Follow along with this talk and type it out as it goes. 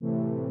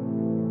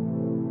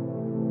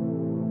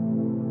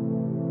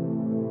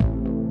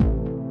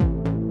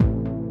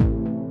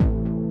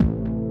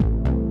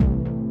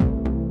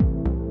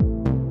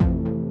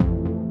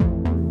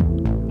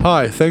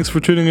Hi, thanks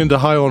for tuning in to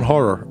High on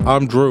Horror.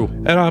 I'm Drew.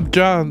 And I'm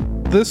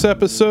John. This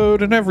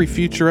episode and every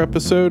future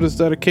episode is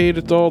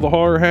dedicated to all the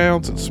horror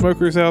hounds and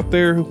smokers out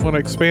there who want to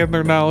expand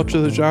their knowledge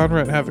of the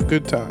genre and have a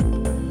good time.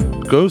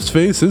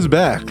 Ghostface is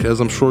back, as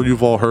I'm sure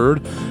you've all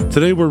heard.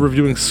 Today we're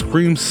reviewing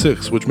Scream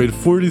 6, which made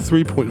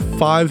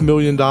 $43.5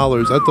 million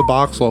at the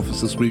box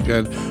office this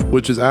weekend,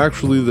 which is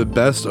actually the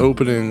best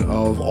opening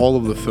of all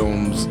of the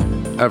films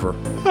ever.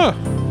 Huh.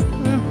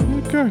 Yeah,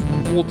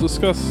 okay. We'll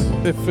discuss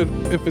if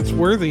it's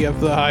worthy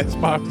of the highest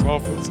box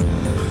office.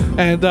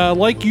 And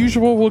like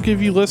usual, we'll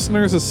give you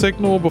listeners a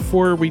signal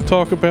before we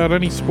talk about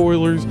any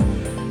spoilers.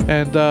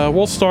 And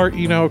we'll start,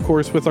 of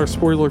course, with our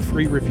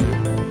spoiler-free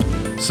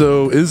review.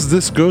 So, is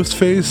this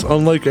Ghostface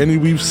unlike any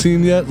we've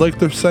seen yet, like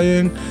they're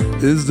saying?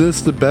 Is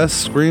this the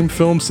best Scream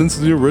film since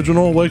the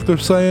original, like they're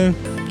saying?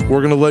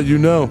 We're going to let you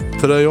know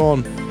today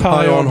on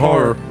High on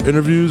Horror.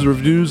 Interviews,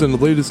 reviews, and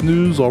the latest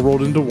news all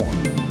rolled into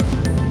one.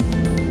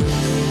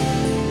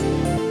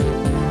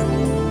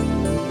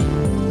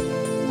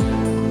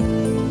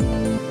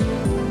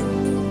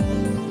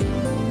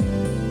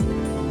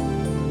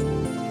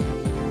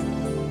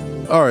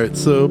 Alright,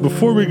 so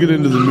before we get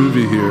into the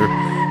movie here,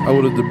 I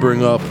wanted to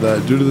bring up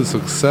that due to the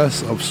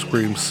success of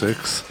Scream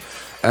 6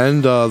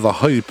 and the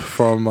hype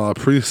from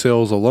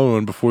pre-sales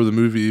alone before the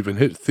movie even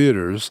hit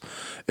theaters,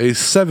 a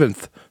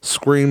 7th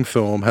Scream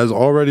film has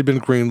already been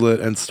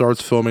greenlit and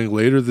starts filming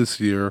later this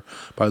year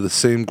by the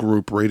same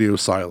group, Radio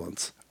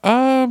Silence.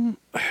 Why?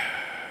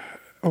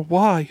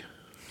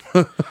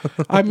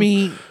 I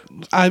mean,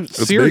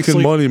 It's seriously,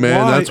 making money,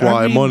 man. why? That's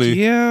why. Money.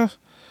 Yeah.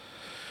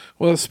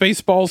 Well,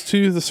 Spaceballs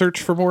 2, The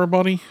Search for More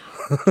Money.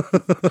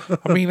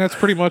 I mean, that's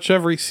pretty much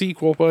every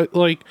sequel, but,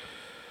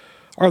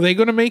 are they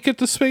going to make it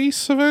to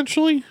space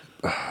eventually?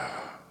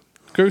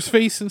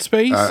 Ghostface in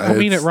space?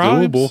 It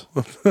rhymes.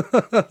 You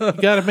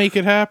got to make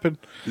it happen.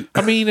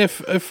 I mean,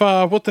 if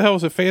what the hell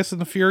is it, Fast and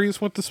the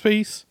Furious went to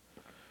space?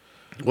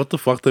 What the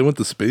fuck? They went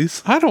to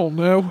space? I don't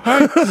know.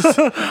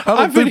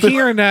 I've been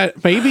hearing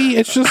that. Maybe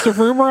it's just a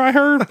rumor I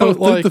heard,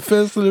 but I think the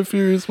Fast and the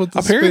Furious went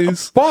to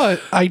space.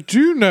 But I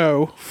do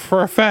know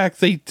for a fact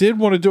they did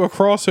want to do a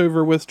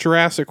crossover with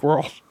Jurassic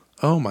World.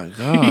 Oh my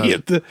god!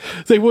 Yeah,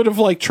 they would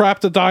have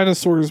trapped the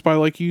dinosaurs by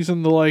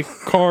using the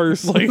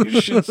cars.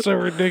 Shit's so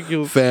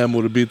ridiculous. Fam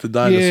would have beat the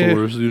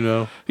dinosaurs,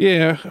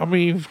 Yeah, I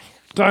mean,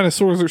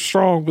 dinosaurs are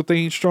strong, but they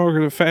ain't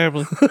stronger than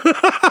family.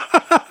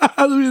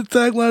 That'd be the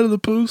tagline of the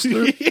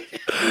poster.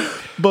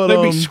 But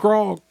they'd be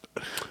strong.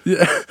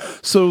 Yeah.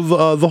 So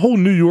the whole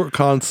New York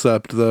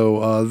concept,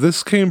 though,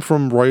 this came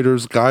from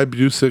writers Guy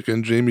Busick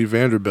and Jamie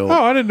Vanderbilt.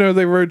 Oh, I didn't know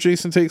they wrote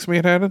Jason Takes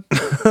Manhattan.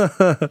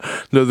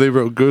 No, they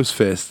wrote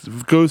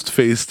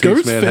Ghostface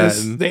Takes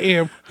Manhattan.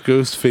 Damn.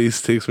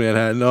 Ghostface Takes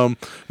Manhattan.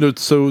 No,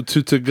 so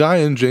to Guy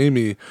and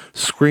Jamie,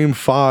 Scream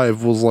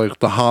 5 was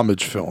the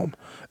homage film.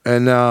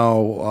 And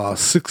now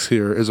 6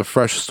 here is a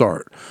fresh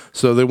start.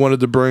 So they wanted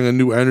to bring a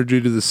new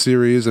energy to the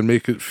series and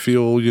make it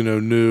feel,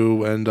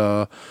 new. And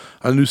a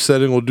new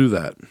setting will do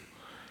that.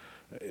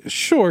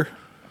 Sure.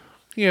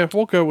 Yeah,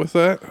 we'll go with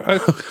that.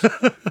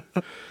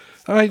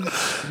 I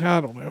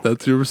don't know.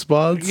 That's your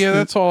response? Yeah,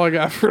 that's all I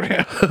got for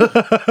now.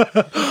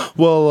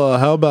 Well,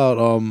 how about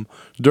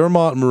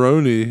Dermot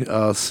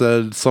Mulroney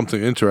said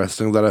something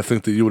interesting that I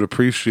think that you would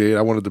appreciate.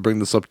 I wanted to bring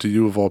this up to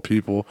you of all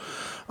people.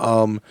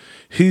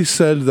 He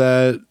said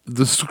that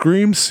the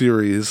Scream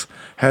series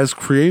has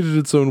created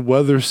its own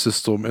weather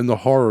system in the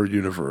horror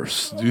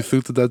universe. Do you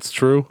think that that's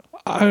true?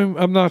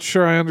 I'm not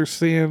sure I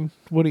understand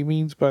what he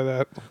means by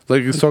that.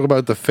 He's talking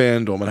about the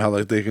fandom and how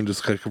they can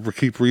just keep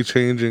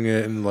rechanging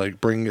it and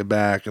bringing it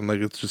back and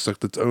it's just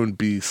its own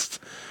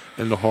beast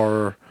in the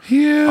horror.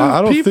 Yeah,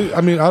 I don't think.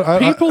 I mean,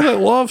 people that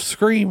love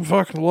Scream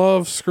fucking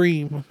love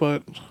Scream,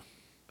 but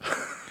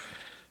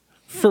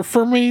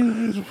for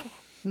me,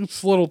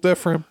 it's a little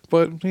different.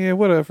 But yeah,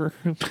 whatever.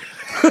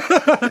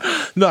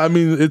 No, I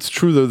mean it's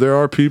true though. There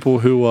are people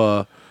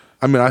who.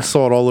 I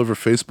saw it all over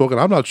Facebook, and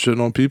I'm not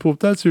shitting on people. If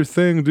that's your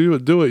thing, do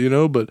it,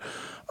 But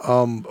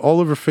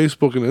all over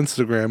Facebook and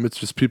Instagram, it's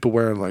just people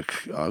wearing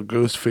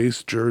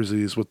Ghostface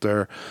jerseys with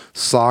their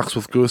socks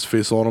with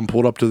Ghostface on them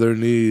pulled up to their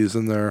knees,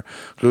 and their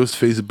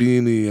Ghostface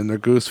beanie, and their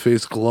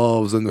Ghostface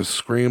gloves, and their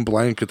Scream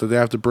blanket that they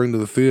have to bring to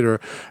the theater.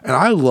 And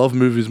I love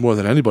movies more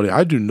than anybody.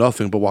 I do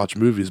nothing but watch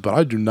movies, but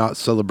I do not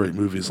celebrate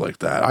movies like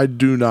that. I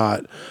do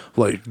not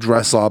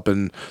dress up.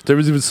 And there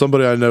was even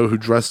somebody I know who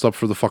dressed up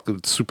for the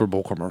fucking Super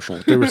Bowl commercial.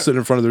 They were sitting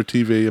in front of their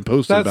TV and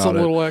posted about it. That's a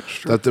little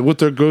extra. With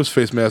their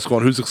Ghostface mask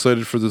on. Who's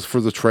excited for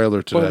the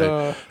trailer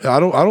today? But, I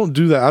don't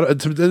do that.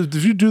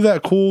 If you do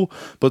that, cool.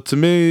 But to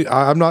me,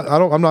 I'm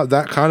not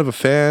that kind of a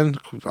fan.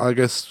 I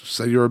guess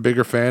say you're a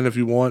bigger fan if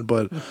you want,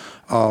 but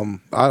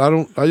I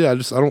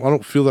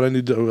don't feel that I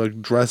need to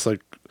dress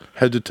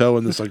head to toe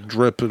in this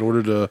drip in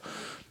order to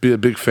be a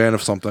big fan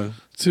of something.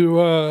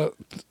 To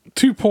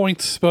 2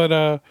 points,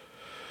 but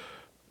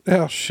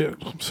oh shit,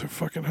 I'm so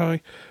fucking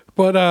high.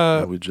 But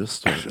yeah, we just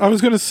started. I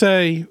was gonna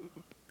say,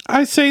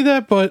 I say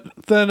that, but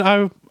then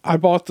I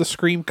bought the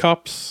Scream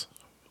cups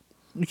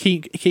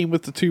It came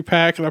with the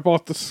 2-pack, and I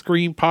bought the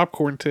Scream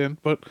popcorn tin.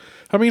 But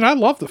I mean, I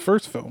love the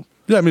first film.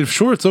 Yeah, I mean,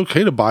 sure, it's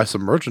okay to buy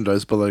some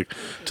merchandise, but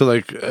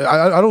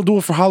I don't do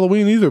it for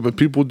Halloween either. But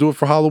people do it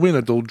for Halloween,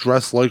 and they'll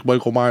dress like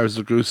Michael Myers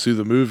to go see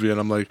the movie, and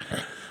I'm like,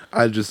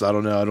 I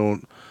don't know, I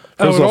don't.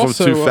 First off,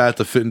 I'm too fat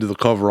to fit into the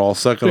coverall.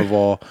 Second of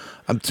all,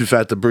 I'm too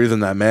fat to breathe in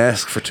that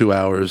mask for 2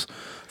 hours.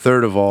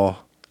 Third of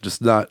all,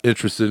 just not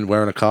interested in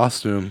wearing a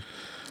costume.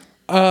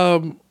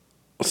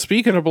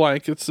 Speaking of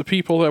blankets, the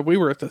people that we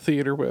were at the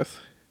theater with.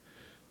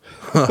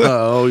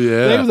 Oh,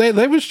 yeah.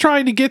 They was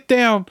trying to get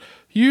down.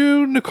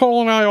 You, Nicole,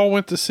 and I all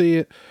went to see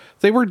it.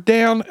 They were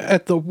down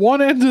at the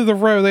one end of the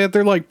row. They had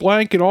their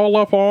blanket all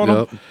up on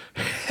them.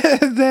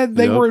 And then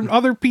they were in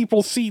other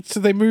people's seats, so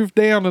they moved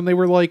down, and they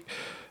were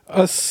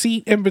a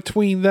seat in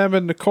between them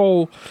and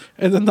Nicole,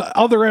 and then the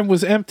other end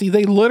was empty.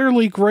 They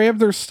literally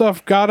grabbed their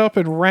stuff, got up,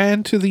 and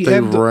ran to the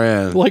end.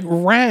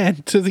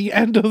 Ran to the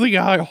end of the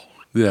aisle.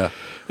 Yeah.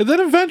 And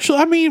then eventually,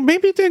 I mean,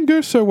 maybe it didn't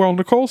go so well.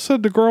 Nicole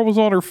said the girl was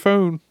on her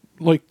phone,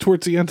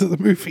 towards the end of the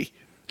movie.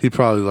 He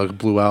probably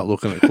blew out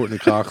looking at Courtney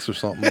Cox or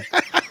something.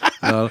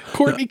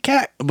 Courtney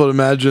Cox. But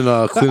imagine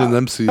cleaning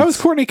them seats. That was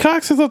Courtney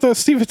Cox. I thought that was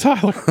Steven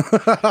Tyler.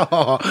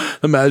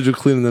 Imagine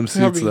cleaning them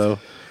seats, though.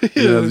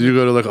 Yeah, you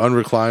go to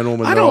unrecline them,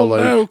 and I don't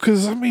know,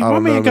 because I mean, my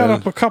man got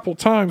up a couple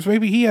times.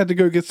 Maybe he had to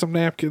go get some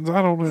napkins.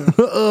 I don't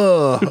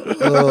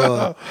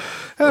know.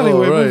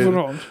 Anyway, moving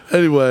on.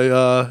 Anyway,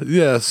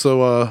 yeah.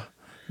 So,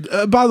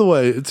 by the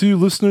way, to you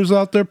listeners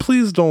out there,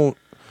 please don't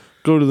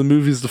go to the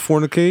movies to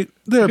fornicate.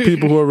 There are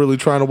people who are really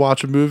trying to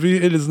watch a movie.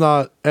 It is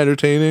not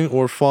entertaining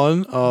or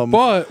fun.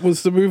 But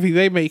was the movie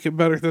they making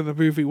better than the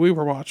movie we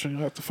were watching?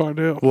 You'll have to find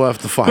out. We'll have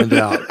to find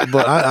out.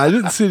 But I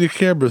didn't see the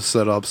cameras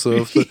set up,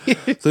 so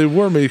if they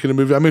were making a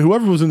movie. I mean,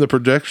 whoever was in the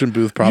projection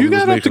booth probably was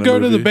making a movie. You got up to go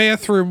to the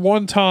bathroom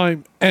one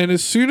time, and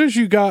as soon as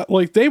you got,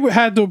 they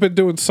had to have been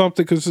doing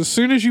something, because as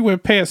soon as you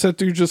went past, that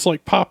dude just,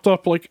 popped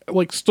up,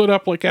 stood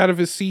up, out of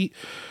his seat,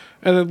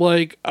 and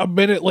then, a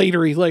minute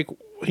later,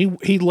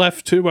 he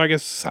left too, I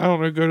guess. I don't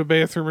know, go to the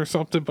bathroom or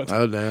something. But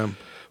oh, damn.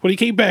 But he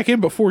came back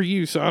in before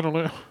you, so I don't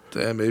know.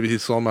 Damn, maybe he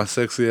saw my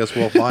sexy ass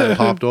walk by and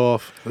popped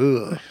off.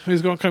 Ugh.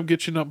 He's going to come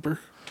get your number.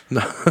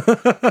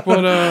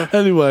 But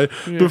anyway,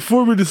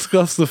 before we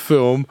discuss the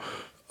film,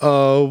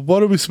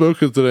 what are we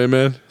smoking today,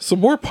 man? Some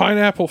more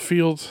Pineapple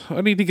Fields.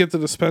 I need to get to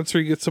the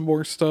dispensary, get some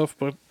more stuff,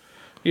 but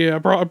yeah,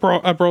 I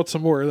brought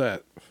some more of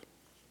that.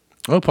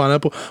 Oh,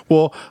 pineapple.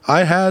 Well,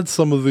 I had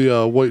some of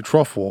the white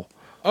truffle.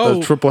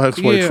 Triple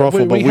Hex White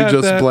Truffle, but we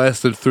just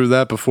blasted through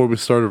that before we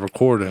started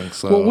recording.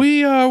 So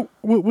we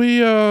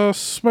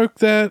smoked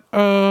that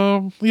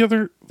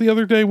the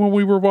other day when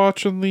we were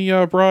watching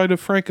the Bride of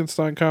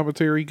Frankenstein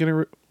commentary,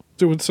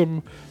 doing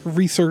some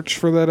research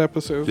for that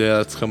episode. Yeah,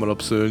 that's coming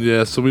up soon.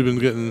 Yeah, so we've been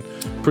getting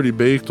pretty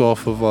baked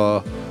off of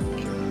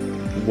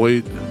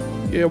white.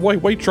 Yeah,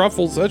 white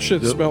truffles. That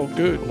shit smelled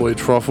good. White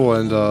truffle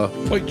and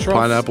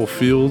Pineapple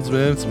Fields,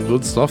 man. Some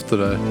good stuff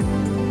today.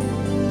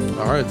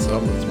 All right,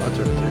 so it's my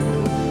turn to take it.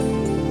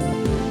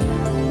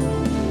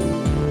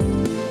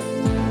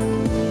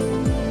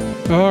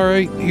 All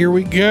right, here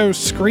we go.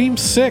 Scream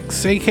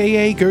 6,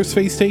 a.k.a.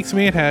 Ghostface Takes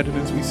Manhattan,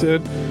 as we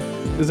said,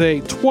 is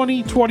a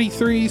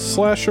 2023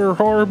 slasher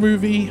horror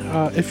movie.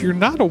 If you're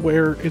not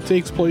aware, it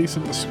takes place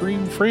in the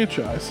Scream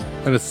franchise.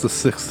 And it's the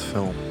 6th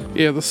film.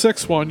 Yeah, the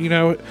 6th one.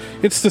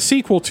 It's the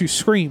sequel to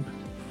Scream.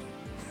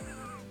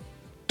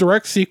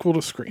 Direct sequel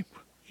to Scream.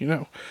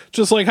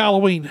 Just like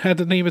Halloween had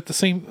to name it the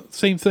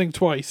same thing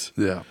twice.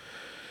 Yeah.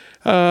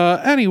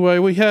 Anyway,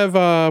 we have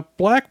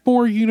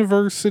Blackmore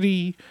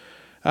University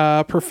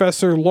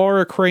Professor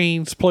Laura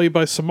Cranes, played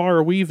by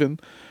Samara Weaving,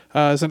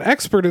 is an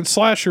expert in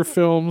slasher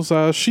films.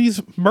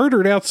 She's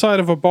murdered outside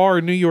of a bar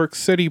in New York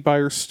City by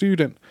her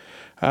student,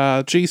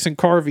 Jason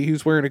Carvey,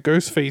 who's wearing a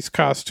Ghostface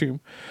costume.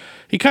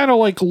 He kind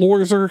of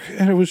lures her,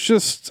 and it was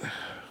just...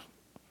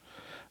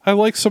 I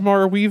like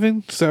Samara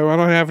Weaving, so I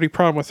don't have any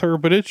problem with her,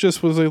 but it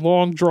just was a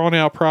long,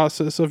 drawn-out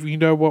process of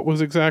what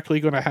was exactly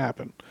going to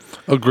happen.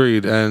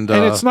 Agreed, and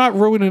it's not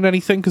ruining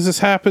anything, because this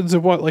happens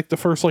in, the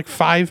first,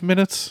 5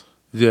 minutes?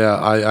 Yeah,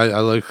 I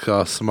like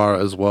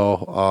Samara as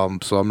well,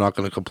 so I'm not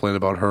going to complain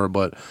about her,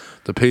 but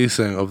the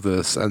pacing of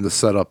this and the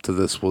setup to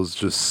this was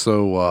just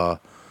so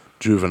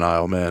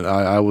juvenile, man.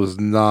 I was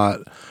not...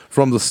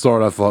 From the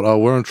start, I thought, oh,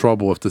 we're in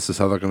trouble if this is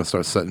how they're going to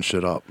start setting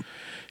shit up.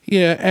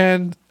 Yeah,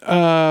 and...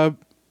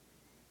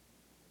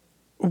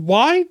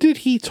 why did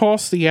he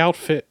toss the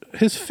outfit?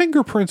 His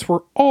fingerprints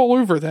were all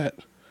over that.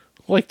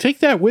 Take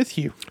that with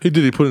you. He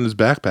did. He put it in his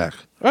backpack.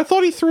 I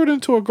thought he threw it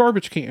into a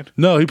garbage can.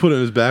 No, he put it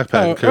in his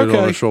backpack and carried it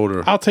on his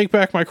shoulder. I'll take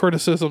back my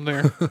criticism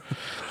there.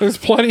 There's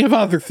plenty of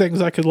other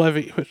things I could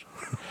levy.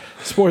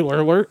 Spoiler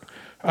alert.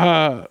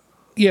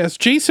 Yes,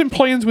 Jason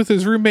plans with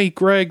his roommate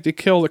Greg to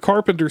kill the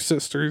Carpenter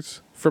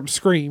sisters from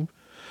Scream,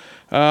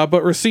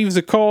 but receives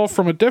a call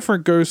from a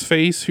different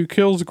Ghostface who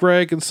kills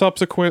Greg and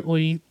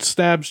subsequently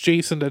stabs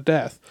Jason to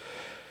death.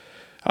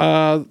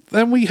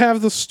 Then we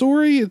have the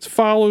story. It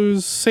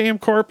follows Sam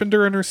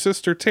Carpenter and her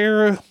sister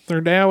Tara. They're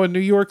now in New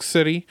York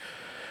City.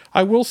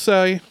 I will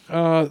say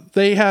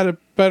they had a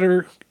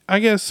better I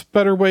guess,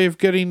 better way of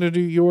getting to New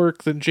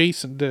York than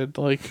Jason did.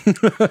 Like,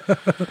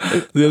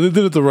 Yeah, they did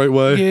it the right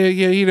way.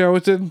 yeah, you know,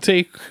 it didn't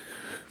take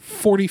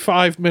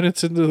 45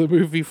 minutes into the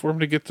movie for him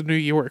to get to New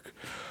York.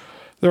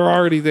 They're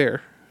already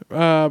there.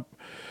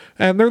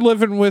 And they're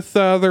living with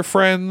their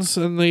friends,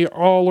 and they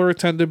all are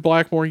attending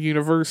Blackmore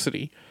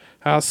University.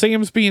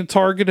 Sam's being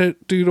targeted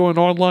due to an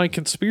online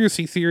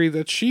conspiracy theory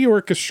that she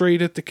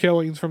orchestrated the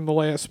killings from the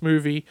last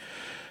movie,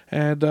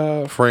 and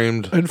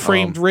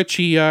framed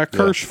Richie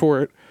Kirsch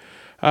for it.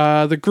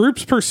 The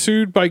group's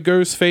pursued by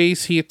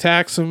Ghostface. He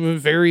attacks them in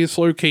various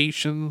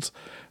locations,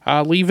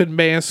 leaving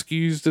masks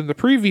used in the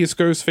previous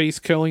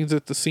Ghostface killings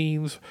at the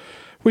scenes.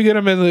 We get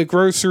him in the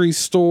grocery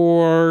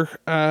store.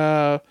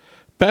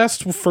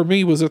 Best for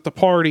me was at the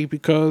party,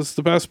 because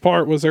the best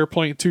part was they're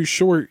playing Too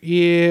Short.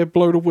 Yeah,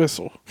 blow the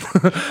whistle.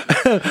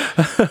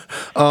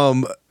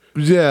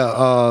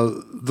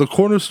 The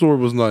corner store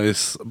was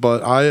nice,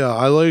 but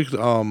I liked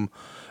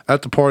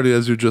at the party,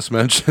 as you just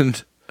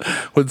mentioned,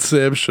 when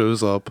Sam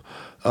shows up.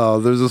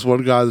 There's this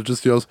one guy that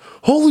just yells,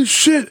 "Holy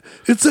shit,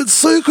 it's that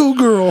psycho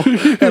girl!"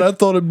 And I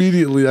thought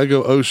immediately, I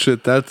go, "Oh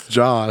shit, that's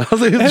John." I was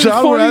like, if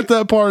John were at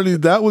that party,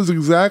 that was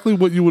exactly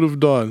what you would have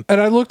done.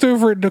 And I looked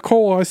over at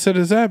Nicole. I said,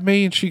 "Is that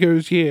me?" And she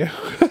goes, "Yeah."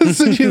 I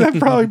said, "Yeah,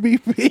 that'd probably be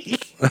me."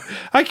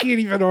 I can't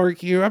even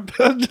argue. I'm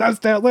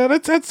just out loud.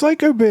 It's that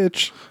psycho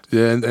bitch.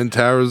 Yeah, and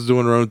Tara's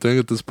doing her own thing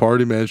at this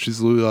party, man. She's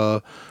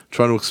trying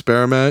to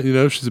experiment. You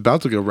know, she's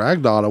about to get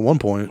ragdolled at one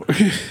point.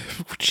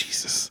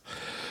 Jesus.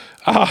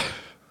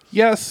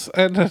 Yes,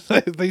 and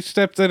they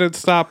stepped in and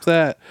stopped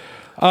that.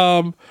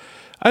 I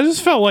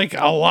just felt like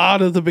a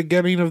lot of the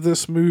beginning of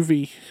this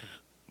movie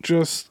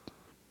just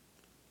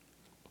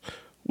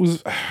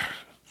was...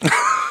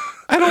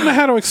 I don't know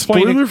how to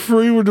explain Spoiler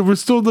free? We're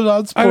still the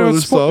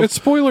non-spoiler stuff. It's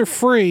spoiler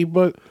free,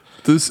 but...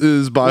 This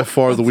is by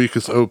far the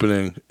weakest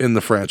opening in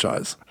the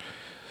franchise.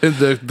 In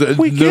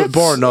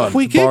bar none.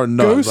 We get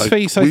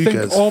Ghostface, like, I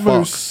think,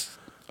 almost...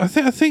 I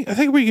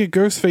think we get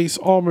Ghostface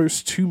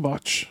almost too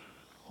much.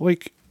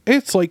 Like...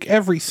 It's like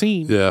every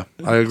scene. Yeah,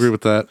 I agree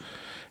with that.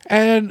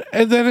 And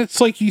then it's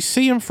like you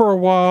see him for a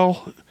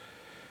while,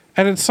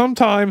 and then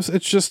sometimes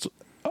it's just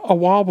a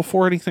while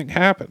before anything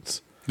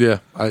happens. Yeah.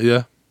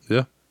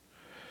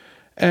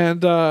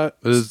 And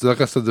it's,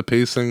 like I said, the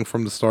pacing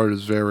from the start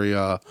is very.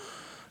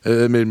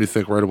 It made me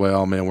think right away,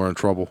 oh man, we're in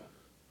trouble.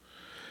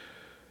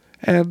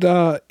 And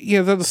then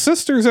the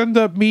sisters end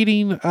up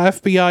meeting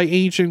FBI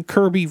agent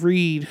Kirby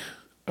Reed.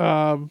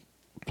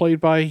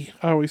 Played by,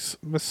 I always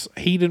miss,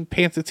 Hayden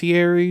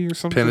Panettiere or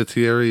something.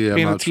 Panettiere, yeah,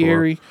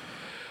 Panettiere.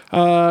 I'm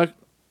not sure.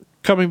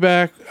 Coming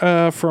back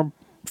from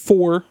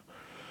 4.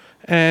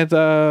 And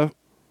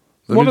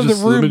one of the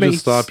roommates... Let me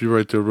just stop you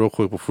right there real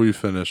quick before you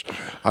finish.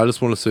 I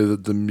just want to say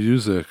that the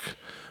music,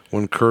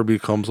 when Kirby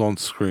comes on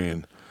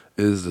screen,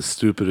 is the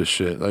stupidest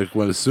shit. Like,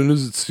 as soon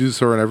as it sees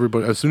her and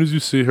everybody... As soon as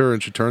you see her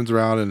and she turns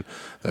around and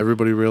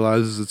everybody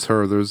realizes it's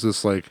her, there's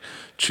this, like,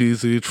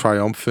 cheesy,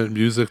 triumphant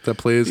music that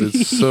plays.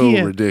 It's so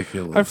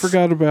ridiculous. I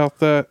forgot about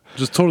that.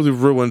 Just totally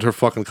ruined her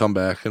fucking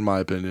comeback, in my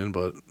opinion.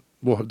 But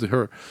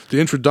the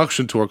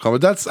introduction to her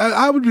comeback,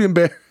 I would be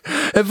embarrassed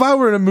if I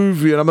were in a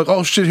movie and I'm like,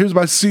 oh shit, here's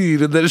my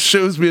scene, and then it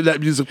shows me that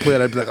music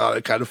playing. I'd be like, oh,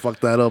 I kind of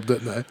fucked that up,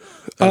 didn't I?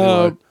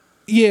 Anyway.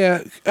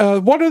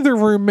 One of the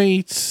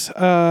roommates,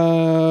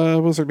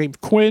 what was her name?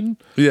 Quinn.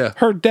 Yeah,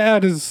 her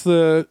dad is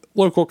the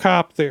local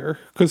cop there,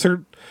 because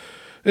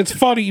it's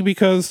funny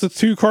because the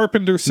two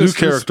Carpenter sisters...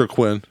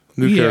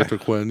 New character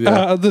Quinn.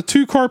 Yeah. The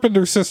two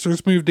Carpenter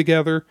sisters moved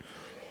together.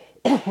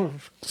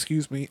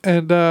 Excuse me.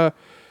 And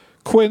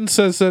Quinn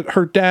says that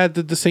her dad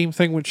did the same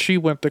thing when she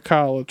went to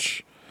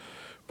college.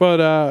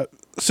 But,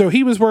 so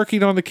he was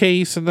working on the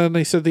case, and then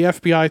they said the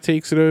FBI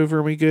takes it over,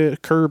 and we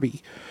get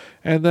Kirby.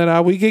 And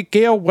then we get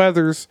Gail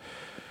Weathers.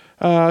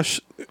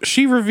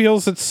 She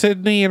reveals that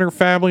Sydney and her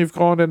family have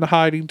gone into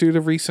hiding due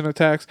to recent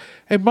attacks.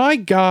 And my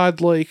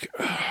God, like...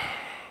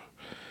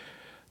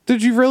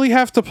 Did you really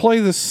have to play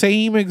the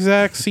same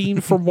exact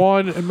scene from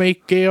one and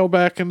make Gail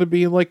back into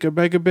being like a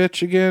mega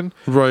bitch again?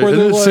 Right.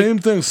 And the same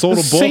thing. Sold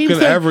a book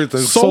and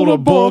everything. Sold a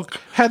book.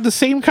 Had the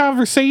same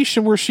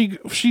conversation where she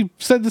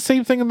said the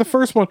same thing in the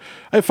first one.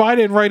 If I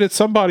didn't write it,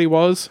 somebody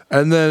was.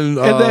 And then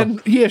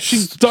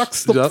she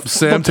ducks the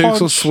Sam the takes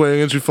punch. a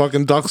swing and she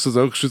fucking ducks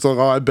it. She's like,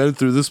 oh, I've been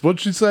through this. What'd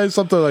she say?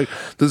 Something like,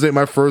 this ain't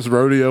my first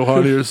rodeo,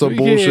 honey, or some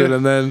bullshit.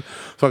 And then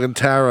fucking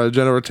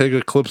Jenna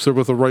Ortega clips her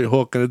with a right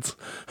hook, and it's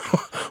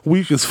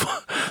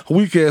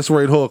weak ass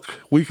right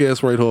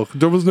hook.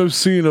 There was no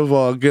scene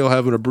of Gail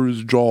having a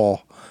bruised jaw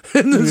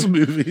in this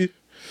movie.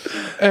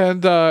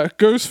 And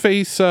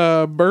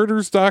Ghostface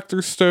murders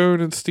Dr.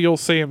 Stone and steals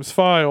Sam's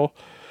file.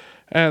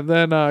 And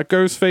then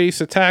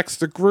Ghostface attacks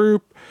the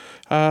group.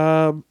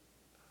 I'll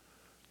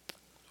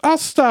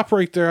stop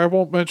right there. I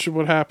won't mention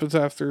what happens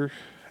after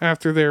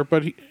there.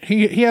 But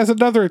he has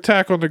another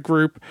attack on the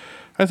group.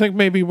 I think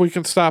maybe we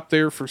can stop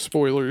there for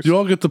spoilers. You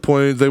all get the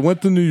point. They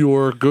went to New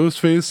York.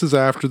 Ghostface is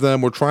after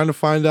them. We're trying to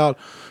find out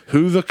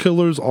who the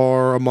killers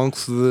are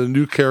amongst the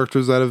new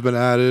characters that have been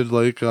added,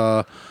 like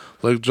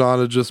John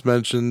had just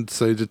mentioned,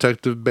 say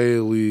Detective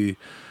Bailey,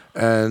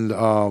 and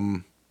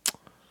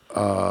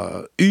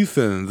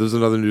Ethan. There's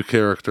another new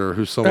character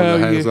who's someone that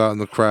hangs out in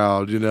the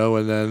crowd, you know,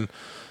 and then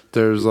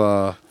there's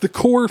the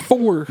core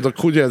four.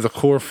 The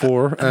core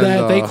four, and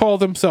that they call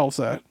themselves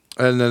that.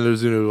 And then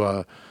there's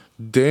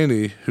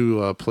Danny,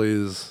 who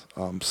plays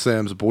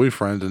Sam's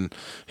boyfriend, and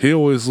he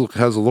always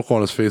has a look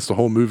on his face the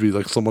whole movie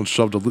like someone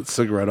shoved a lit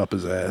cigarette up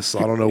his ass. I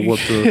don't know what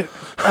to.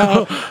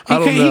 I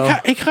don't know.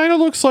 He kind of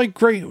looks like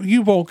great.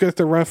 You won't get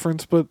the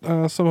reference, but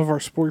some of our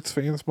sports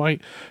fans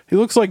might. He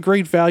looks like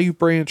Great Value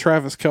brand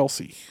Travis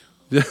Kelce.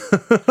 Yeah.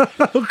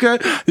 Okay.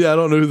 Yeah, I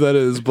don't know who that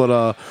is,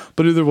 but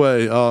either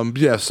way,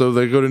 yeah. So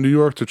they go to New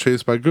York. They're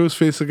chased by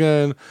Ghostface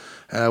again.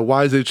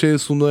 Why is they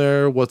chase him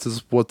there? What's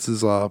his point?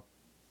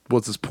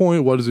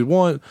 What does he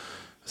want?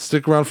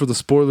 Stick around for the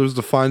spoilers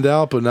to find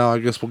out. But now I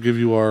guess we'll give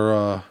you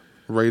our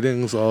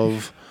ratings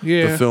of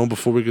the film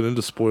before we get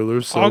into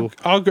spoilers. So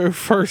I'll go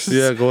first.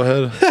 Yeah, go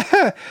ahead.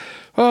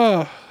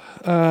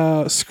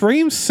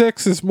 Scream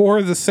 6 is more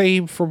of the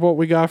same from what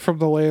we got from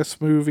the last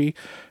movie.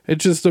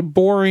 It's just a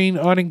boring,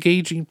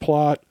 unengaging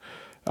plot.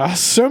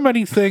 So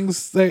many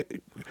things that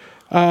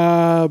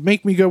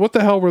make me go, what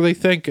the hell were they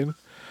thinking?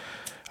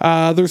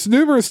 There's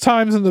numerous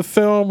times in the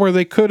film where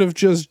they could have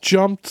just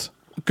jumped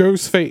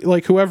Ghostface,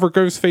 like whoever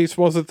Ghostface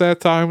was at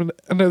that time,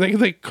 and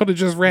they could have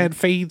just ran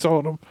fades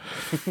on him.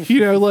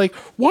 You know, like,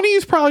 one of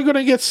you's probably going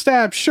to get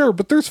stabbed, sure,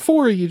 but there's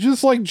four of you.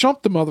 Just, like,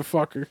 jump the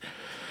motherfucker.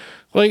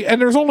 Like, and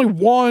there's only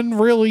one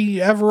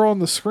really ever on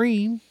the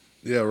screen.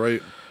 Yeah,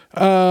 right.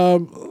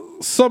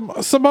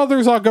 Some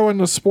others I'll go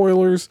into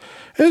spoilers.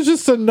 It's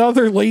just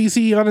another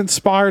lazy,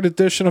 uninspired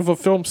edition of a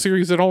film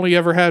series that only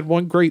ever had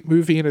one great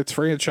movie in its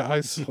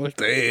franchise. Like,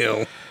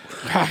 damn.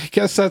 I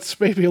guess that's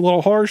maybe a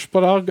little harsh,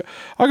 but I'll go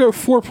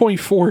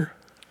 4.4.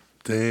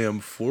 Damn,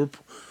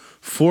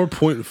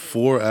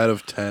 4.4 out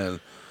of 10.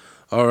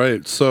 All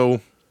right,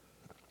 so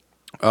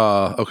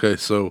okay,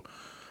 so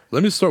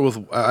let me start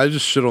with, I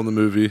just shit on the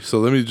movie, so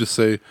let me just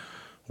say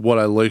what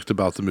I liked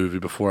about the movie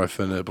before I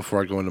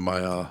go into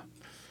my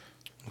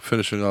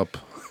finishing up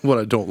what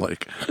I don't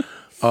like.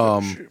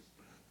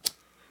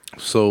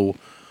 So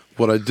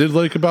what I did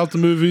like about the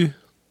movie,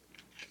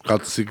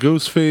 got to see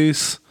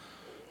Ghostface,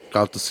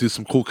 got to see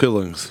some cool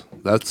killings.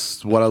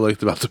 That's what I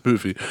liked about the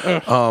movie.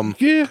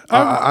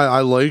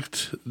 I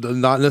liked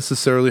not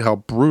necessarily how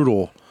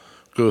brutal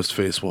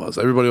Ghostface was.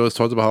 Everybody always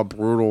talked about how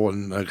brutal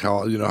and like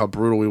how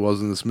brutal he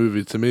was in this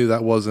movie. To me,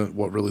 that wasn't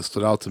what really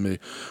stood out to me.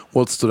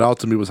 What stood out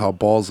to me was how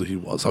ballsy he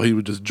was. How he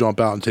would just jump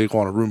out and take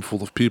on a room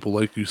full of people,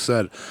 like you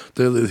said.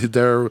 He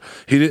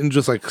didn't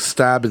just like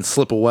stab and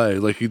slip away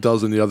like he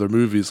does in the other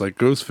movies. Like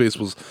Ghostface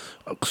was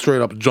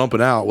straight up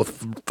jumping out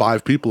with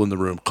 5 people in the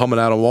room, coming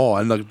at them all.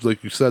 And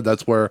like you said,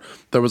 that's where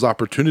there was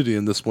opportunity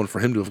in this one for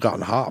him to have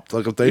gotten hopped.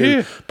 Like if they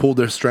had pulled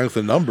their strength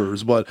in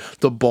numbers, but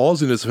the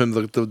ballsiness of him,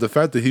 the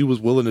fact that he was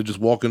willing to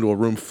just walk into a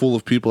room full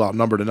of people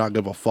outnumbered and not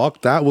give a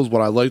fuck, that was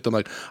what I liked. And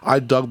like, I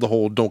dug the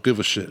whole don't give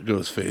a shit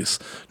Ghostface.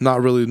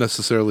 Not really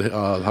necessarily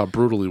how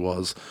brutal he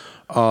was.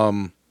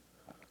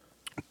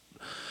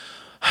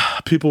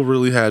 People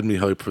really had me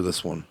hyped for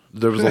this one.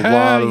 There was a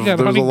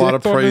lot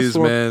of praise,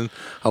 man.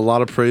 A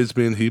lot of praise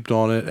being heaped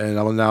on it, and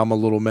now I'm a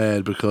little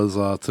mad because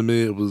to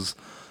me it was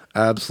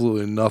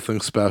absolutely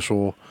nothing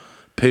special.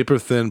 Paper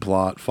thin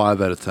plot,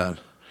 5 out of 10.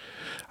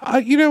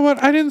 You know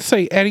what? I didn't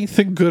say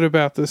anything good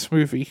about this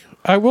movie.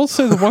 I will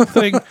say the one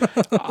thing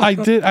I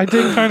did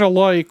kind of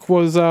like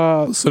was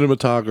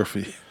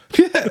cinematography.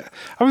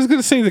 I was going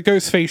to say the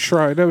Ghostface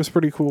shrine. That was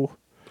pretty cool.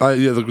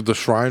 The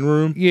shrine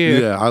room.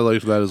 Yeah, I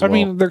liked that as well. I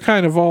mean, they're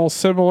kind of all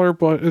similar,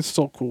 but it's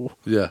still cool.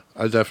 Yeah,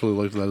 I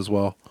definitely liked that as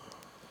well.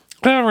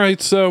 All right,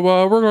 so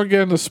we're going to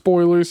get into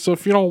spoilers. So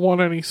if you don't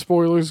want any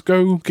spoilers,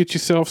 go get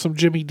yourself some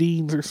Jimmy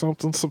Dean's or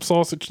something, some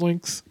sausage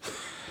links.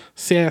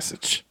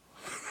 Sausage.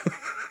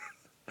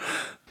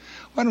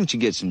 Why don't you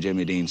get some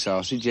Jimmy Dean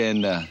sausage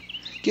and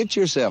get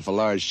yourself a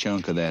large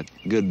chunk of that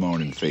good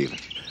morning feeling.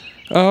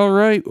 All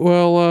right,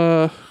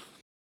 well,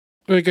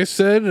 like I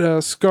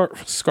said,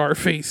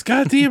 Scarface.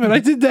 God damn it, I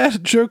did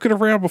that joking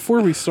around before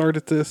we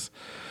started this.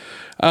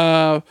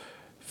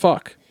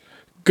 Fuck.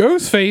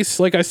 Ghostface,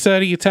 like I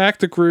said, he attacked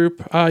the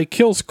group. He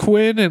kills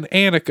Quinn and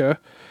Annika,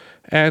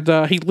 and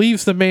he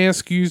leaves the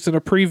mask used in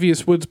a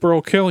previous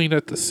Woodsboro killing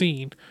at the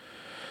scene.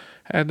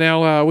 And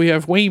now we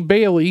have Wayne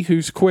Bailey,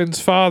 who's Quinn's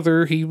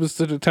father. He was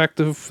the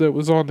detective that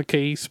was on the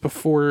case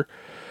before.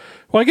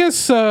 Well, I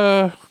guess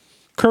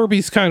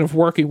Kirby's kind of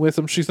working with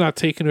him. She's not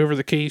taking over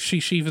the case. She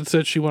even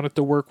said she wanted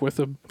to work with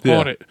him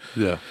on it.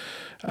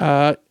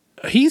 Yeah.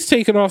 He's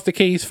taken off the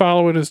case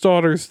following his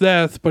daughter's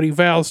death, but he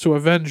vows to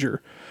avenge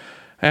her.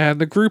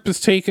 And the group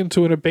is taken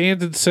to an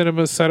abandoned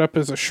cinema set up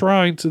as a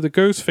shrine to the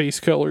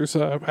Ghostface killers.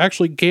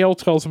 Actually, Gail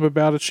tells him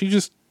about it. She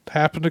just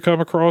happened to come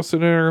across it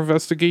in her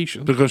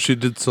investigation. Because she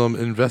did some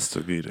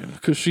investigating.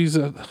 Because she's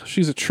a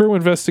true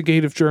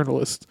investigative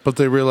journalist. But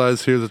they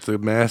realize here that the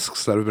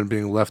masks that have been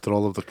being left at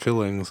all of the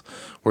killings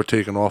were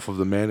taken off of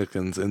the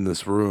mannequins in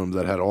this room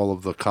that had all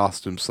of the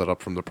costumes set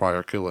up from the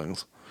prior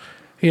killings.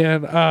 Yeah,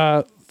 and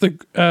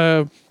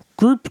the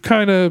group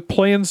kind of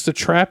plans to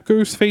trap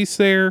Ghostface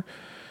there.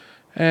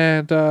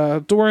 And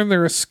during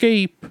their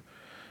escape,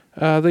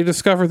 they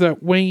discover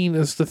that Wayne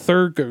is the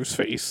third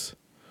Ghostface.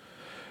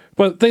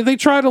 But they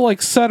try to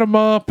like set him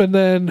up, and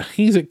then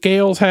he's at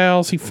Gail's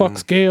house. He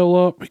fucks Gail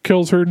up. He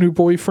kills her new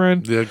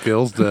boyfriend. Yeah,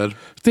 Gail's dead.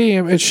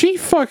 Damn, and she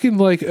fucking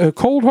like a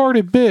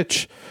cold-hearted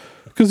bitch.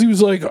 Because he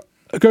was like,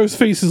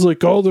 Ghostface is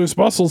like, oh, those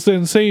muscles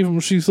didn't save him.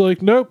 She's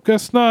like, nope,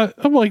 guess not.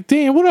 I'm like,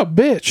 damn, what a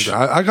bitch.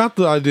 I got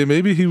the idea.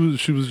 Maybe she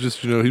was just,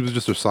 he was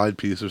just her side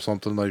piece or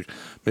something. Like,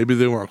 maybe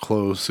they weren't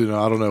close. I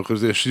don't know.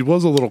 Because she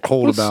was a little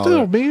cold about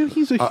still, it. man,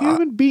 he's a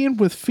human being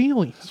with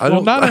feelings.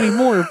 Well, not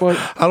anymore, but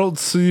I don't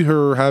see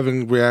her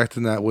having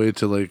reacting that way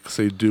to, like,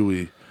 say,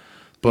 Dewey.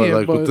 But, Yeah,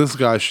 with this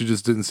guy, she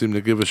just didn't seem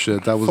to give a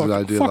shit. That was the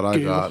idea that I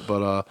Gail. got.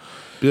 But,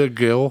 yeah,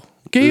 Gail.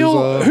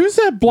 Gail, who's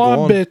that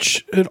blonde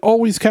bitch that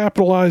always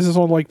capitalizes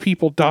on, like,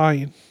 people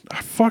dying?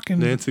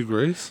 Nancy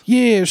Grace?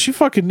 Yeah, she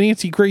fucking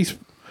Nancy Grace.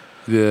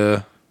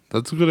 Yeah.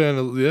 That's a good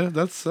analysis. Yeah,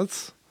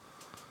 that's...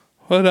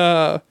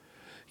 But,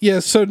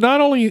 yeah, so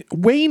not only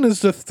Wayne is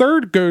the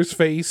third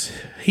Ghostface,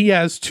 he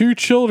has two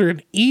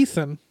children,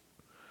 Ethan,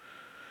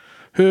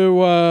 who,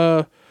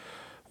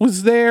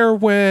 was there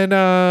when,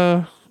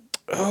 what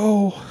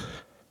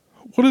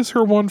is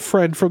her one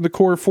friend from the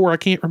Core 4? I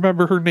can't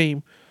remember her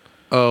name.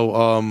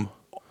 Oh,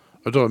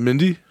 I thought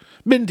Mindy?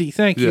 Mindy,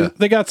 thank you. Yeah.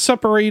 They got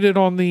separated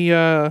on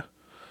the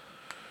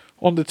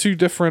two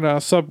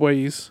different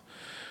subways.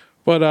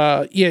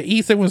 But yeah,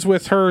 Ethan was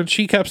with her, and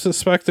she kept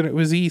suspecting it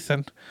was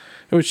Ethan.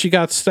 And when she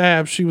got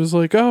stabbed, she was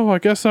like, "Oh, I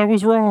guess I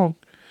was wrong,"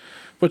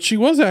 but she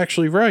was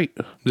actually right.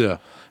 Yeah.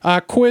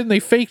 Quinn, they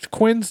faked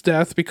Quinn's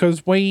death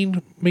because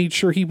Wayne made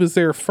sure he was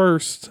there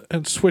first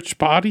and switched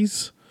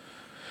bodies.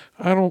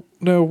 I don't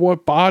know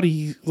what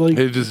body. Like,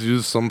 He just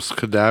used some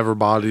cadaver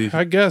body.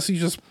 I guess he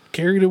just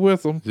carried it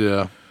with him.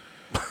 Yeah.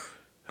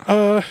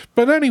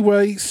 But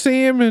anyway,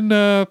 Sam and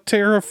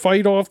Tara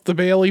fight off the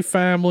Bailey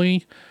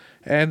family,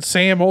 and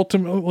Sam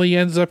ultimately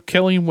ends up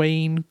killing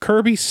Wayne.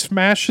 Kirby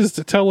smashes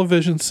the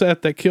television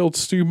set that killed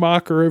Stu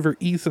Macher over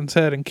Ethan's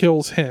head and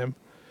kills him.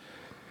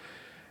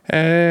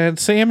 And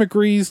Sam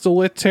agrees to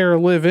let Tara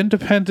live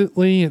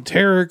independently, and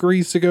Tara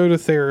agrees to go to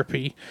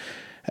therapy.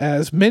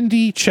 As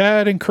Mindy,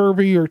 Chad, and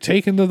Kirby are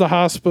taken to the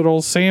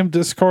hospital, Sam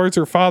discards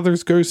her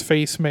father's ghost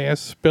face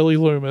mask, Billy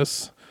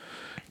Loomis,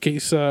 in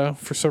case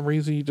for some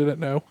reason you didn't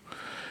know,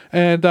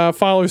 and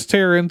follows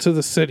Tara into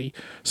the city.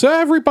 So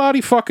everybody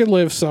fucking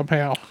lives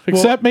somehow,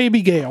 except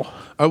maybe Gail.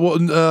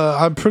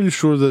 I'm pretty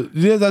sure that,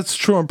 yeah, that's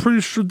true. I'm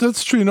pretty sure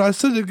that's true. I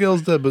said that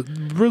Gail's dead, but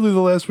really the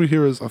last we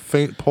hear is a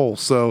faint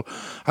pulse. So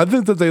I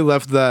think that they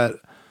left that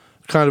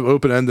kind of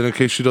open-ended in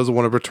case she doesn't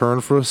want to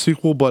return for a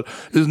sequel. But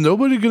is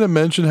nobody going to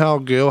mention how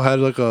Gail had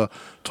like a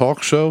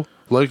talk show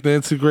like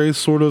Nancy Grace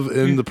sort of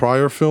in the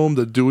prior film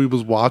that Dewey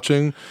was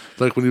watching,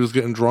 like when he was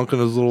getting drunk in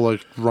his little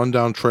like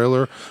rundown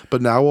trailer?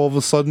 But now all of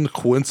a sudden,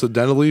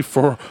 coincidentally,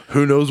 for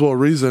who knows what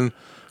reason,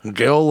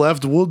 Gail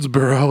left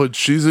Woodsboro and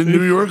she's in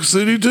New York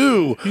City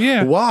too.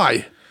 Yeah.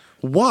 Why?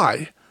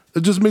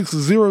 It just makes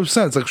zero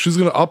sense. Like, she's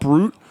going to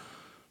uproot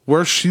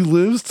where she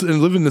lives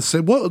and live in the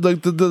same... What?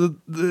 Like,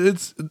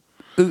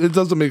 it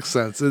doesn't make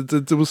sense.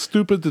 It was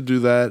stupid to do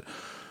that.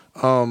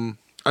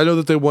 I know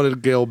that they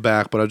wanted Gail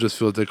back, but I just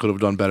feel that they could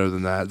have done better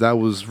than that. That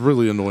was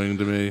really annoying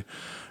to me.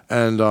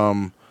 And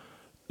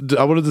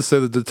I wanted to say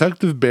that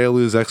Detective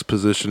Bailey's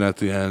exposition at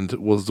the end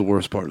was the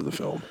worst part of the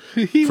film.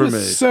 He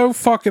was so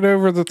fucking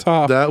over the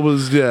top. That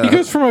was, yeah. He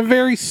goes from a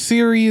very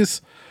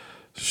serious,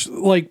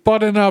 like,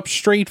 button-up,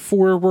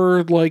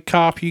 straightforward, like,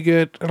 cop you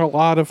get in a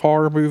lot of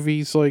horror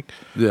movies. Like,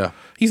 yeah.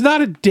 He's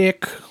not a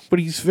dick, but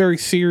he's very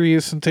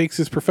serious and takes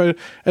his profession.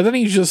 And then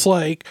he's just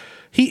like,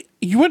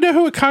 you want to know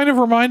who it kind of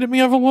reminded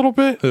me of a little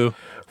bit? Who?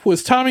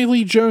 Was Tommy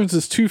Lee Jones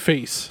as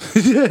Two-Face.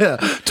 Yeah,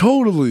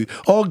 totally.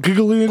 All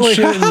giggly and Like,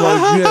 shit. And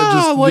like, yeah,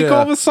 just, like, yeah.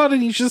 all of a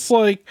sudden, he's just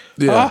like,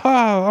 Yeah.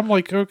 I'm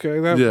like, okay.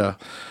 Yeah.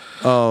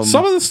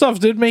 Some of the stuff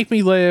did make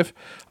me laugh.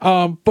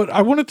 But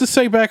I wanted to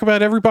say back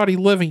about everybody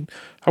living.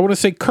 I want to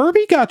say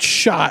Kirby got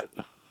shot.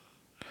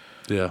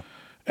 Yeah.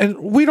 And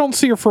we don't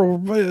see her for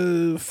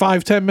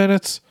 5-10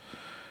 minutes.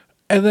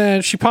 And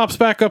then she pops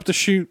back up to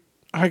shoot.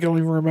 I don't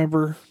even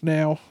remember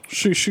now.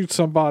 She shoots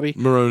somebody.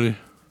 Maroney.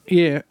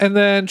 Yeah. And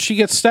then she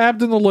gets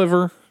stabbed in the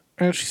liver.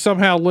 And she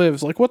somehow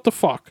lives. Like, what the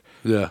fuck?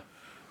 Yeah.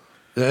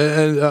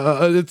 And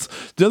it's...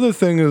 The other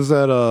thing is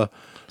that...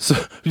 So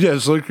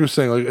like you're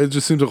saying, like, it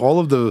just seems like all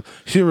of the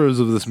heroes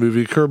of this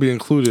movie, Kirby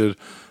included,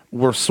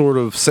 were sort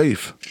of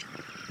safe.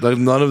 Like,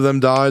 none of them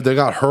died. They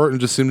got hurt and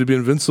just seemed to be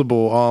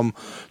invincible.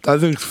 I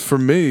think for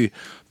me,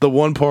 the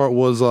one part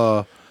was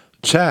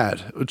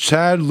Chad.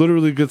 Chad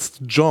literally gets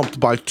jumped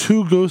by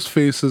two ghost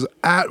faces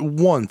at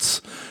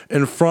once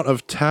in front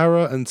of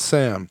Tara and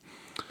Sam.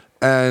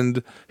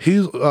 And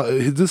he's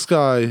this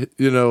guy,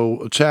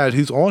 Chad,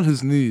 he's on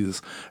his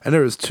knees, and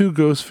there is two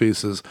ghost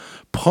faces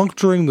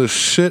puncturing the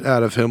shit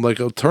out of him, like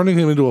turning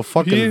him into a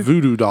fucking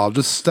voodoo doll,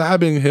 just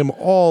stabbing him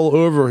all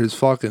over his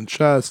fucking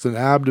chest and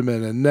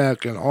abdomen and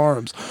neck and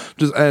arms.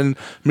 And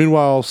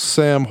meanwhile,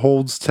 Sam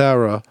holds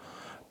Tara,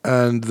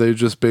 and they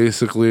just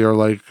basically are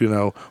like,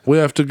 we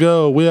have to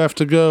go, we have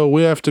to go,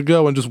 we have to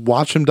go, and just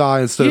watch him die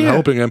instead of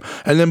helping him.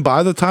 And then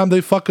by the time they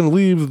fucking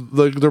leave,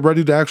 like they're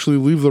ready to actually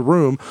leave the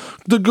room,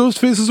 the ghost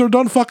faces are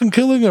done fucking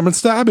killing him and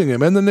stabbing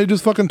him, and then they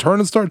just fucking turn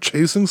and start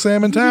chasing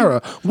Sam and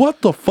Tara.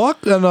 What the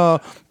fuck? And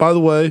by the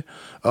way,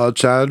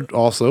 Chad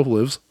also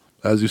lives,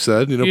 as you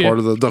said, part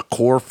of the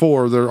core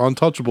four. They're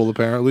untouchable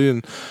apparently,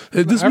 and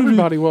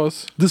everybody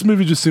was. This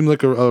movie just seemed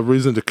like a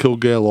reason to kill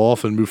Gail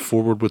off and move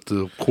forward with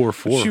the core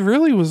four. She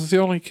really was the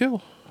only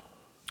kill.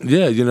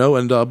 Yeah,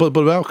 and but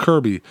about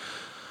Kirby,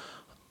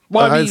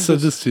 well, I had said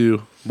this to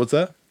you. What's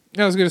that?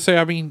 I was gonna say,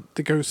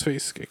 the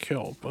Ghostface get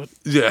killed, but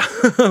yeah.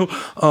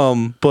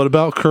 But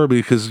about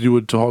Kirby, because you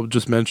would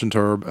just mentioned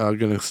her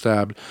getting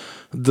stabbed.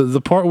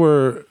 The part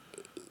where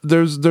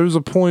there's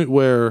a point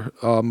where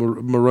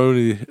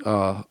Maroney,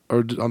 or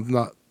I'm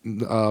not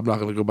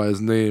going to go by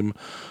his name,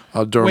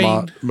 Dermot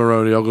Wayne.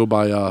 Maroney. I'll go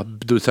by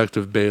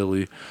Detective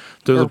Bailey.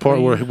 There's a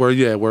part where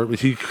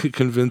he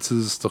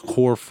convinces the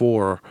core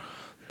four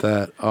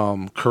that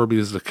Kirby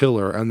is the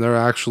killer, and they're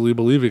actually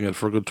believing it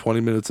for a good 20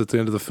 minutes at the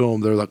end of the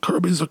film. They're like,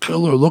 Kirby's the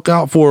killer, look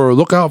out for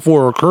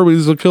her,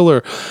 Kirby's the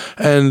killer.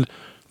 And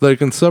like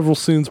in several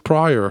scenes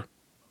prior,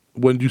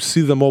 when you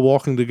see them all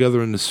walking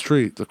together in the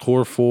street, the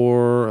core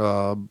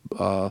four,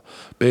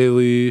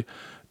 Bailey,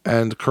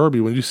 and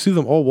Kirby, when you see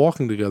them all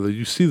walking together,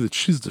 you see that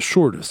she's the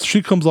shortest.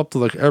 She comes up to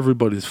like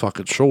everybody's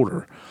fucking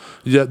shoulder.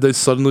 Yet they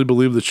suddenly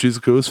believe that she's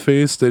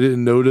Ghostface. They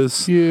didn't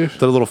notice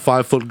that a little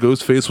 5-foot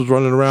Ghostface was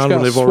running around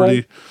when they've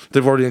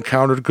already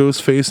encountered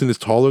Ghostface and he's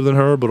taller than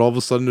her. But all of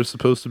a sudden, there's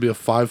supposed to be a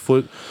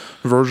 5-foot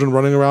version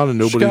running around, and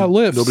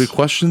nobody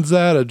questions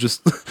that.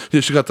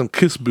 She got them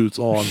kiss boots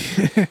on.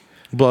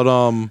 But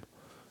the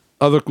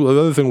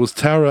other thing was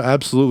Tara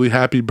absolutely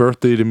happy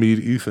birthday to Mead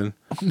Ethan.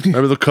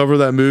 Remember the cover of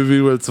that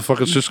movie where it's a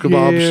fucking shish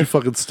kebab? Yeah. She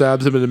fucking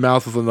stabs him in the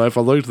mouth with a knife.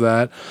 I liked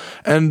that.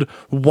 And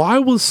why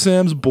was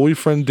Sam's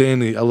boyfriend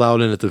Danny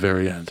allowed in at the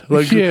very end?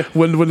 Like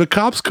when the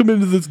cops come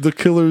into the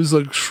killer's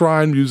like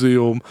shrine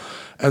museum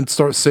and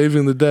start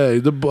saving the day,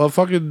 the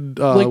fucking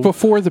like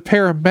before the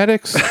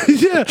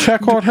paramedics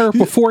check on her,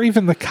 before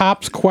even the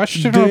cops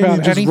question her about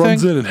just anything.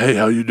 Runs in and, hey,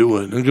 how you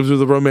doing? And gives her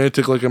the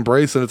romantic like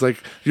embrace, and it's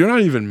like, you're not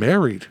even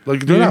married.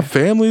 Like you're not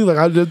family.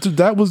 Like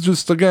that was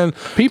just, again,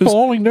 people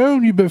only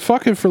known you've been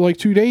fucking for like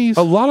 2 days.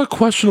 A lot of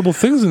questionable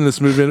things in this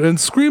movie, and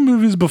Scream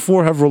movies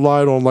before have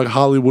relied on like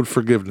Hollywood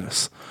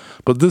forgiveness,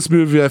 but this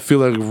movie I feel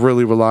like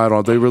really relied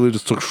on. They really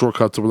just took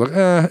shortcuts and were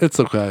like, it's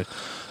okay.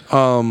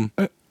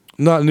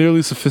 Not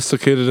nearly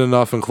sophisticated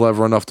enough and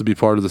clever enough to be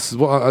part of this.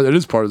 Well, it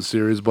is part of the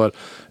series, but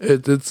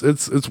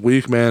it's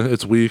weak, man.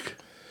 It's weak.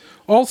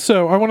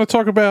 Also, I want to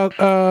talk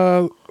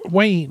about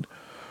Wayne.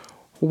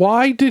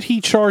 Why did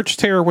he charge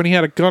Tara when he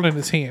had a gun in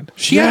his hand?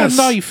 She had a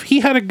knife,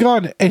 he had a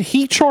gun, and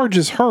he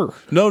charges her.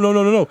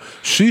 No.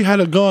 She had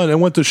a gun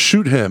and went to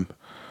shoot him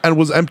and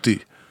was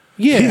empty.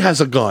 Yeah. He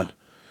has a gun.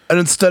 And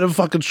instead of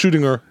fucking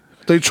shooting her,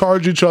 they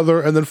charge each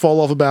other and then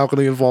fall off a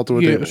balcony and fall through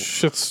a table.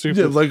 Shit's stupid.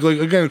 Yeah, like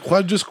again,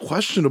 just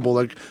questionable.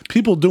 Like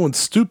people doing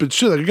stupid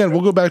shit. Like again,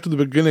 we'll go back to the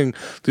beginning,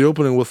 the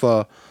opening with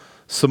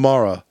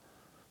Samara.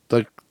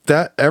 Like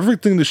that,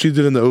 everything that she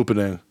did in the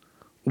opening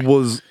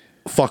was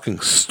fucking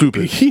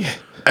stupid. Yeah.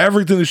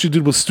 Everything that she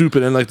did was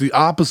stupid and like the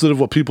opposite of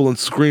what people in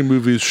Scream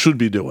movies should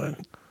be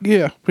doing.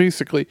 Yeah,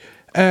 basically.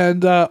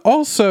 And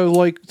also,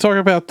 like, talking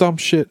about dumb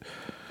shit,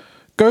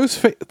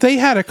 Ghostface, they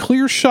had a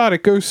clear shot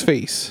at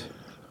Ghostface.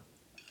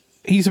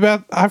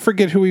 I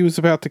forget who he was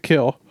about to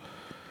kill.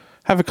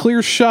 Have a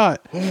clear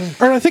shot.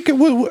 Or I think it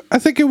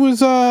was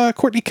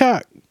Courtney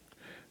Cox.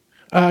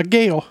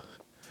 Gail.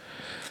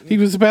 He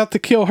was about to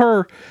kill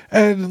her,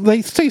 and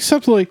they say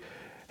something like,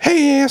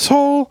 "Hey,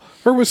 asshole,"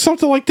 or was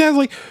something like that.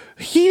 Like,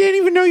 he didn't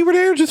even know you were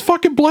there. Just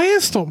fucking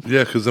blast him.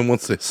 Yeah, because then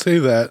once they say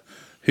that,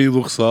 he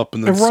looks up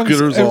and then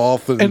skitters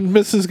off and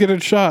misses getting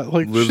shot.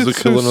 Like, lives to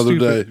kill another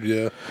day.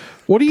 Yeah.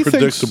 What do you think?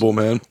 Predictable,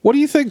 man. What do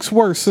you think's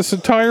worse, this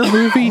entire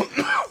movie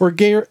or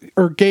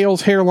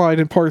Gail's hairline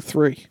in part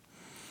 3?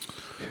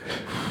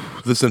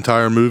 This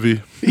entire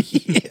movie.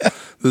 Yeah.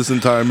 This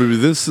entire movie.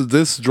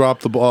 This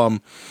dropped the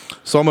bomb.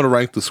 So I'm going to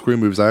rank the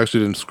Scream movies. I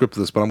actually didn't script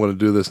this, but I'm going to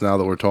do this now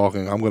that we're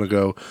talking. I'm going to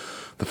go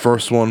the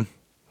first one.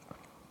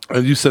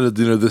 And you said that,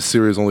 this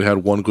series only had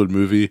one good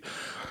movie.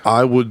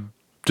 I would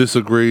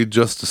disagree,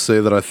 just to say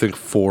that I think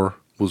 4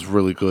 was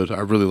really good. I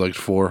really liked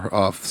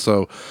 4.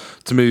 So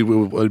to me, it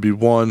would be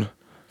 1,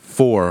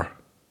 4,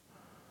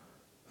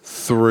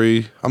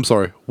 3. I'm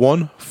sorry,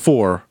 1,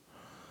 4.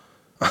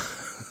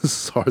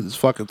 Sorry, this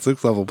fucking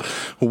 6 level.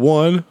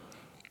 1,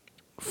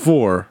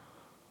 4,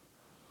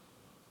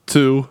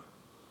 2,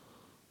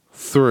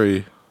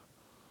 3,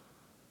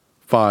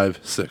 5,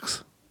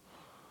 6.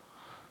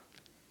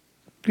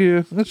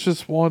 Yeah, that's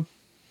just 1.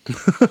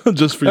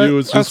 Just for you,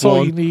 it's just 1. That's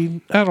all you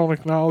need. I don't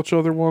acknowledge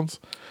other ones.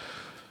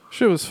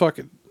 Shit was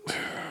fucking.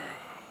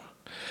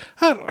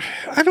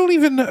 I don't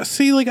even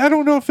see. Like, I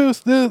don't know if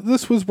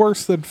this was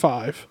worse than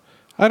 5.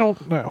 I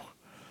don't know.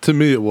 To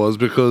me, it was,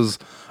 because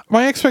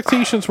my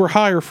expectations were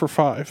higher for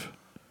 5.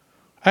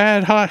 I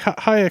had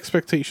high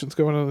expectations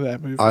going into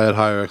that movie. I had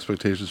higher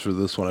expectations for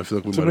this one. I feel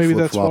like we So might have maybe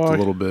that's flip-flopped why. a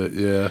little bit.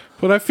 Yeah.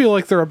 But I feel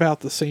like they're about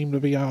the same, to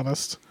be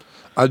honest.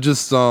 I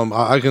just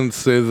I can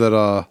say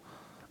that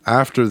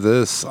after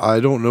this, I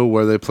don't know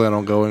where they plan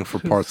on going for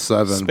part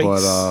 7,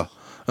 Space.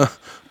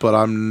 but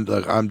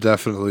I'm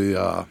definitely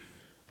I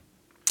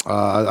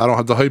don't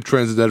have the hype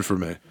train's dead for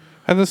me.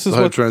 And this is The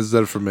hype what train's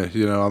dead for me.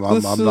 You know,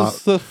 this I'm is not.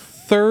 the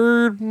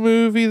third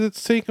movie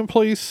that's taken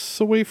place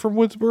away from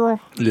Woodsboro.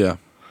 Yeah.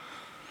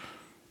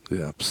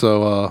 Yeah.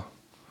 So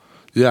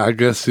yeah, I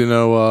guess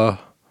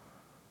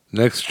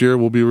next year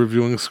we'll be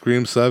reviewing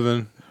Scream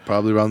 7.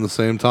 Probably around the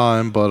same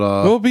time, but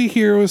We'll be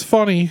here. It was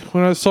funny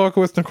when I was talking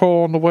with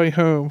Nicole on the way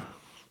home,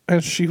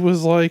 and she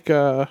was like,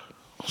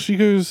 she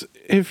goes,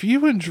 if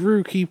you and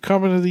Drew keep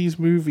coming to these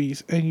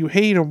movies and you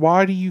hate them,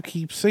 why do you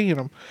keep seeing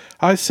them?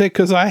 I said,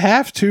 because I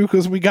have to,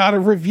 because we got to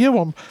review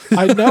them.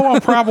 I know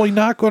I'm probably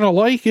not going to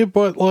like it,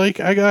 but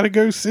like I got to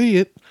go see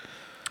it.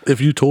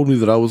 if you told me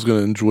that I was going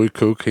to enjoy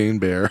Cocaine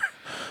Bear,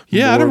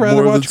 Yeah, I'd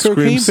rather watch than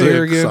Cocaine Scream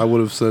Bear 6, again. I would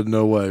have said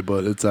no way,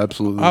 but it's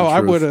absolutely. Oh, the I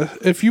truth. would have.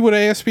 If you would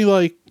have asked me,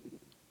 like,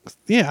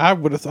 yeah, I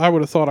would have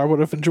thought I would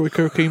have enjoyed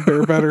Cocaine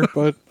Bear better,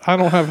 but I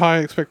don't have high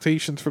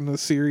expectations from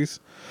this series.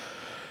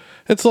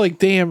 It's like,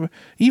 damn,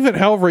 even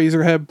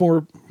Hellraiser had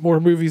more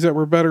movies that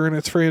were better in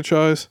its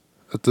franchise.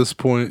 At this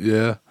point,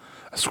 yeah,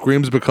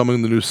 Scream's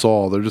becoming the new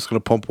Saw. They're just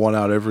going to pump one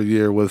out every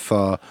year with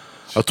a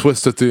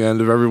twist at the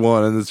end of every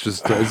one, and it's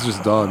just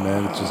done,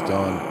 man. It's just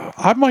done.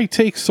 I might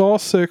take Saw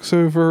 6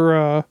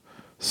 over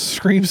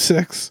Scream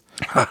 6.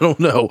 I don't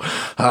know.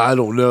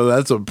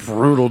 That's a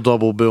brutal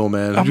double bill,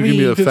 man. I You mean, give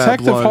me a fat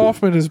Detective blunt.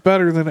 Hoffman is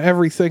better than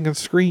everything in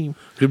Scream.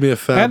 Give me a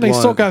fat And they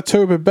blunt. still got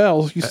Tobin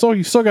Bell. You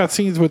still got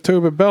scenes with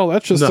Tobin Bell.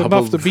 That's just No,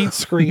 enough but- to beat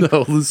Scream.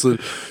 No, listen.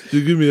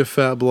 You give me a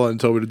fat blunt and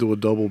tell me to do a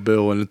double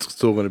bill, and it's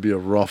still going to be a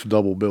rough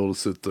double bill to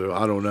sit through.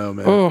 I don't know,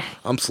 man. Ugh.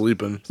 I'm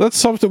sleeping. That's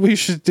something we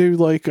should do,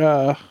 like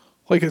a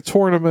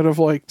tournament of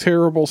like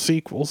terrible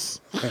sequels.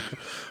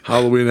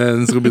 Halloween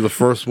ends. It's going to be the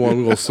first one.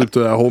 We're going to sleep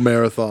through that whole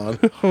marathon.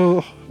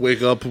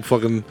 Wake up,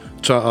 fucking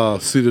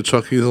see the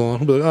Chucky's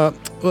on. Be like,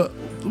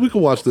 we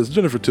can watch this.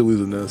 Jennifer Tilly's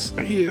in this.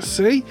 Yeah,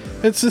 see?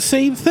 It's the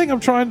same thing I'm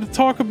trying to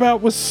talk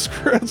about with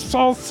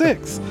Saw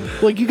 6.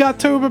 Like, you got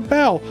Tobin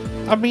Bell.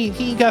 I mean,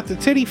 he got the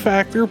titty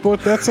factor,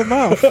 but that's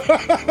enough. All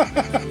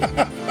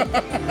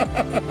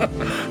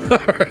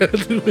right, I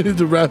think we need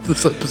to wrap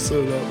this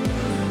episode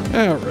up.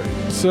 All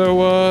right.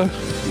 So,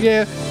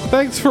 yeah,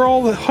 thanks for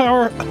all the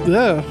horror.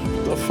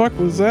 The fuck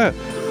was that?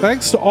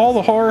 Thanks to all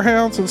the horror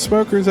hounds and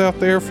smokers out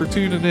there for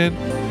tuning in.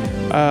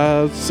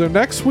 So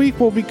next week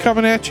we'll be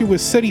coming at you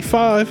with City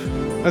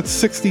 5. That's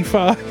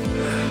 65.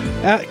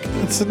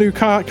 It's the new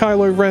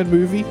Kylo Ren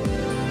movie.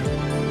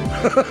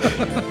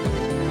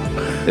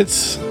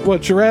 It's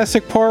what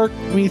Jurassic Park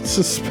meets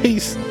a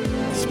space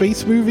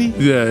movie.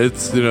 Yeah,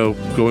 it's,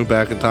 going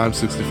back in time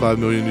 65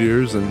 million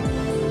years and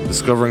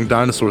discovering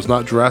dinosaurs.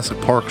 Not Jurassic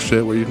Park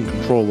shit where you can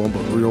control them, but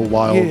real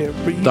wild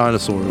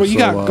dinosaurs. But you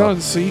got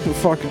guns, so you can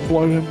fucking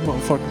blow them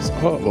motherfuckers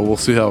up. But we'll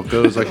see how it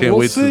goes. I can't We'll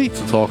wait see.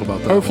 to talk about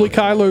that. Hopefully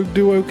Kylo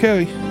do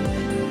okay.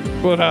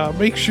 But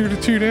make sure to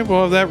tune in.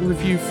 We'll have that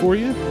review for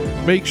you.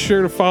 Make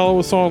sure to follow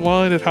us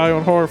online at High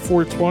on Horror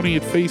 420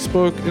 at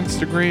Facebook,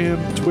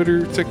 Instagram,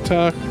 Twitter,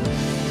 TikTok.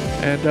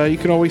 And you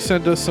can always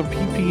send us some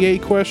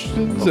PPA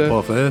questions at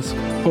Puff Ask.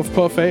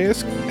 Puff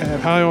Ask at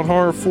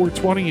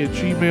highonhorror420 at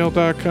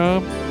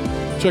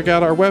gmail.com. Check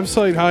out our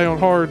website,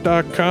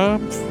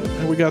 highonhorror.com.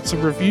 And we got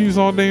some reviews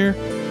on there.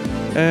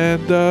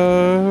 And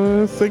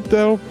I think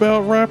that'll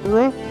about wrap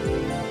her up.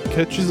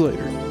 Catch you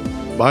later.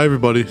 Bye,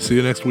 everybody. See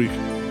you next week.